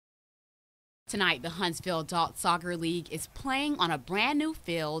Tonight, the Huntsville Adult Soccer League is playing on a brand new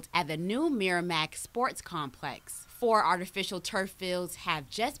field at the new Merrimack Sports Complex. 4 artificial turf fields have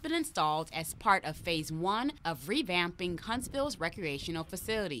just been installed as part of Phase 1 of revamping Huntsville's recreational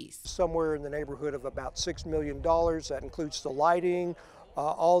facilities. Somewhere in the neighborhood of about $6 million. That includes the lighting,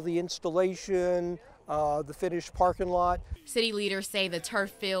 all the installation, the finished parking lot. City leaders say the turf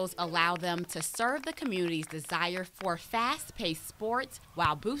fields allow them to serve the community's desire for fast-paced sports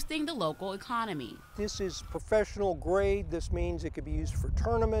while boosting the local economy. This is professional grade. This means it could be used for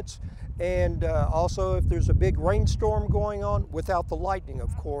tournaments, and also if there's a big rainstorm going on, without the lightning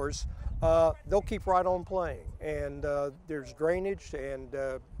of course, they'll keep right on playing. And there's drainage, and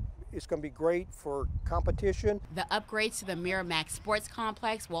it's going to be great for competition. The upgrades to the Merrimack Sports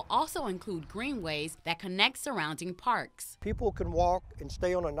Complex will also include greenways that connect surrounding parks. People can walk and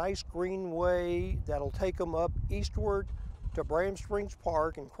stay on a nice greenway that'll take them up eastward to Bram Springs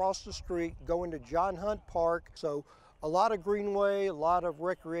Park and cross the street, go into John Hunt Park. So a lot of greenway, a lot of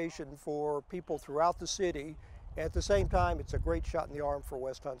recreation for people throughout the city. At the same time, it's a great shot in the arm for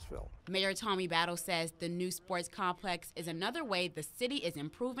West Huntsville. Mayor Tommy Battle says the new sports complex is another way the city is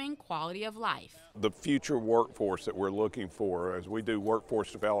improving quality of life. The future workforce that we're looking for, as we do workforce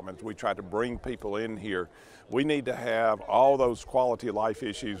development, we try to bring people in here. We need to have all those quality of life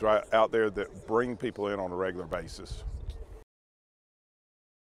issues right out there that bring people in on a regular basis.